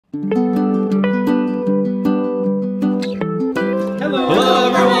Hello. Hello,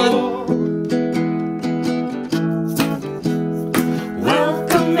 everyone.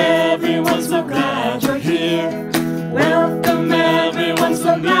 Welcome everyone, so glad you're here. Welcome everyone,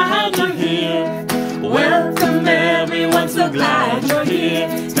 so glad you're here. Welcome everyone, so glad you're here.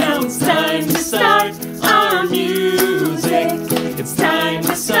 Now it's time to start our music. It's time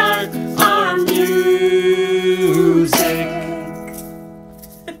to start our music.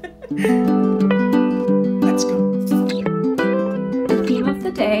 Let's go. The theme of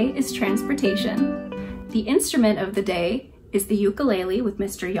the day is transportation. The instrument of the day is the ukulele with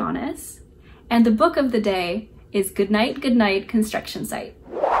Mr. Giannis. And the book of the day is Good Night, Construction Site.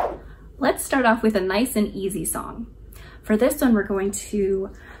 Let's start off with a nice and easy song. For this one, we're going to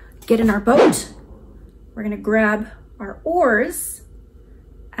get in our boat. We're gonna grab our oars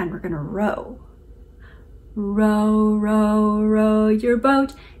and we're gonna row. Row, row, row your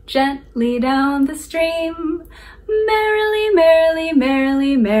boat gently down the stream. Merrily, merrily,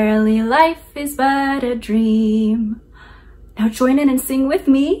 merrily, merrily, life is but a dream. Now join in and sing with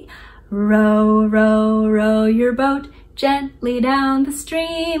me. Row, row, row your boat gently down the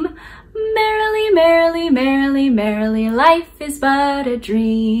stream. Merrily, merrily, merrily, merrily, life is but a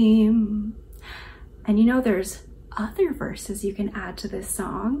dream. And you know there's other verses you can add to this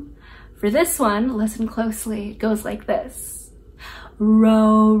song. For this one, listen closely. It goes like this.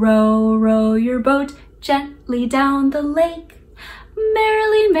 Row, row, row your boat gently down the lake.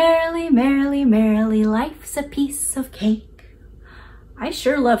 Merrily, merrily, merrily, merrily, life's a piece of cake. I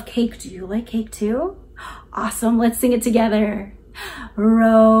sure love cake. Do you like cake too? Awesome, let's sing it together.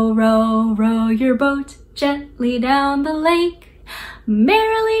 Row, row, row your boat gently down the lake.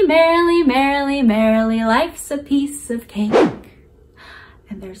 Merrily, merrily, merrily, merrily, life's a piece of cake.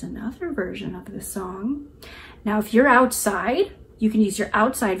 And there's another version of the song. Now, if you're outside, you can use your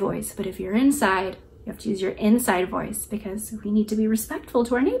outside voice, but if you're inside, you have to use your inside voice because we need to be respectful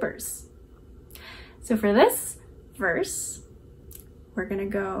to our neighbors. So for this verse, we're gonna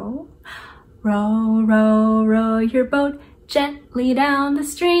go, row, row, row your boat gently down the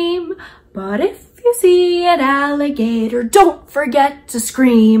stream. But if you see an alligator, don't forget to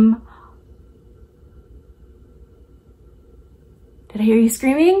scream. Did I hear you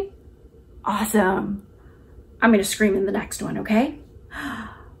screaming? Awesome. I'm gonna scream in the next one, okay?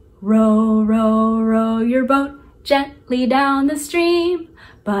 Row, row, row your boat gently down the stream.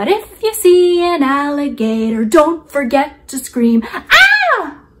 But if you see an alligator, don't forget to scream.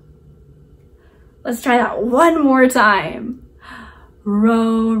 Ah! Let's try that one more time.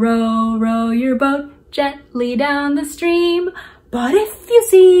 Row, row, row your boat gently down the stream. But if you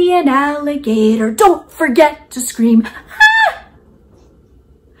see an alligator, don't forget to scream. Ah!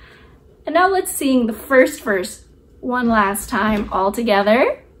 And now let's sing the first verse one last time all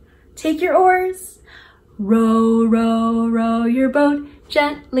together. Take your oars. Row, row, row your boat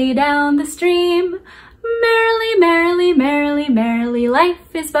gently down the stream. Merrily, merrily, merrily, merrily,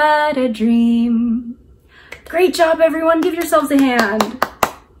 life is but a dream. Great job, everyone. Give yourselves a hand.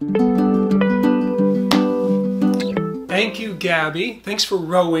 Thank you, Gabby. Thanks for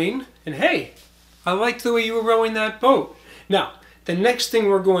rowing. And hey, I liked the way you were rowing that boat. Now, the next thing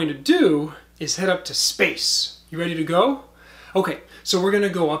we're going to do is head up to space. You ready to go? Okay, so we're going to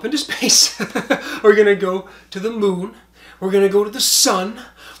go up into space. We're going to go to the moon. We're going to go to the sun.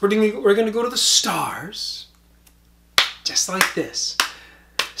 We're going to go to the stars. Just like this.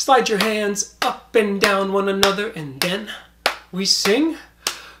 Slide your hands up and down one another, and then we sing.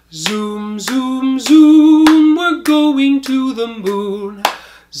 Zoom, zoom, zoom, we're going to the moon.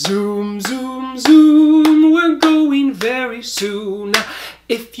 Zoom, zoom, zoom, we're going very soon.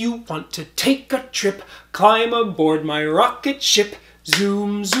 If you want to take a trip, climb aboard my rocket ship.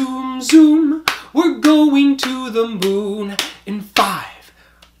 Zoom, zoom, zoom, we're going to the moon. In 5,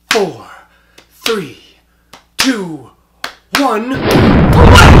 4, 3, 2, 1,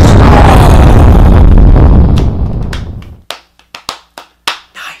 blast off!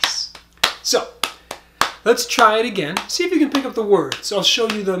 Nice. So, let's try it again. See if you can pick up the words. I'll show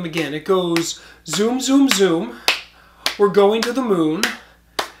you them again. It goes zoom, zoom, zoom. We're going to the moon.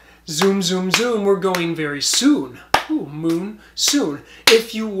 Zoom, zoom, zoom. We're going very soon. Ooh, moon, soon.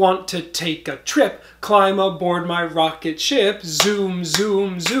 If you want to take a trip, climb aboard my rocket ship. Zoom,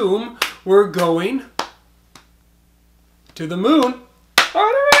 zoom, zoom. We're going to the moon. All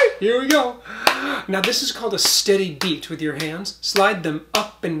right, here we go. Now this is called a steady beat with your hands. Slide them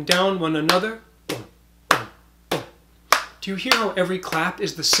up and down one another. Boom, boom, boom. Do you hear how every clap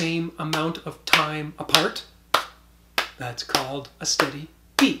is the same amount of time apart? That's called a steady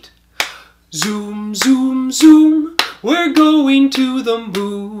beat. Zoom, zoom, zoom, we're going to the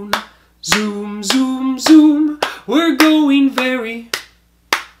moon. Zoom, zoom, zoom, we're going very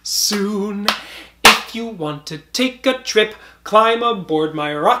soon. If you want to take a trip, climb aboard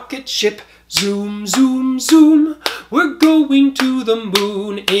my rocket ship. Zoom, zoom, zoom, we're going to the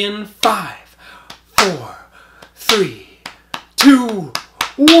moon in 5, 4, 3, 2,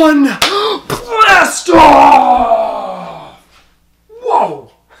 1. Blast off!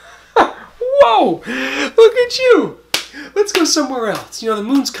 Whoa! Whoa! Look at you! Let's go somewhere else. You know, the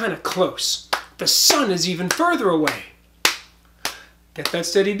moon's kind of close. The sun is even further away. Get that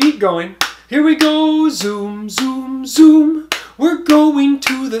steady beat going. Here we go. Zoom, zoom, zoom. We're going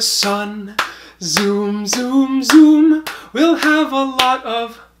to the sun. Zoom, zoom, zoom. We'll have a lot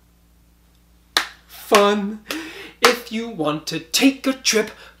of fun. If you want to take a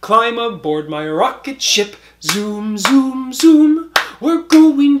trip, climb aboard my rocket ship. Zoom, zoom, zoom. We're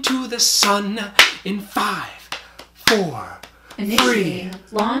going to the sun in 5, 4, Initiating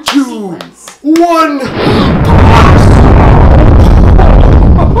 3, launch 2, sequence. 1.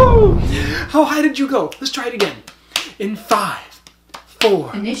 How high did you go? Let's try it again. In 5,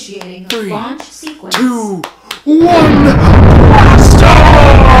 4, Initiating 3, launch sequence. 2, 1. Blast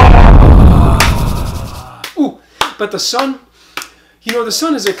off! Ooh, but the sun, you know, the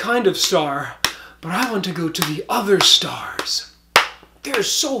sun is a kind of star, but I want to go to the other stars. They're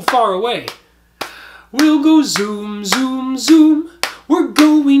so far away. We'll go zoom, zoom, zoom. We're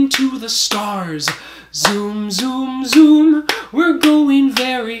going to the stars. Zoom, zoom, zoom. We're going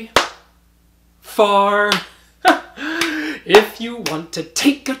very far. If you want to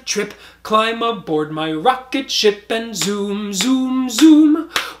take a trip, climb aboard my rocket ship and zoom, zoom, zoom.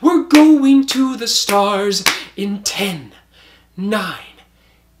 We're going to the stars in 10, 9,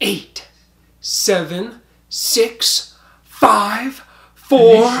 8, 7, 6, 5,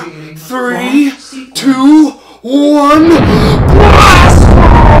 4, 3, 2, 1. Blast!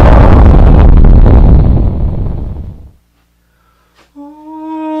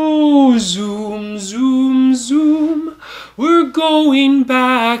 Oh, zoom, zoom, zoom. We're going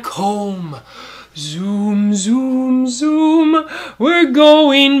back home. Zoom, zoom, zoom. We're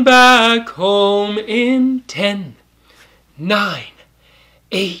going back home in 10, 9,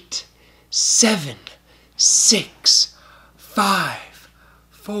 8, 7, 6, 5,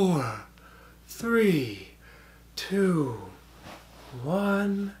 4, 3, 2,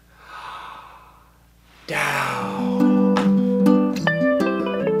 1. Down.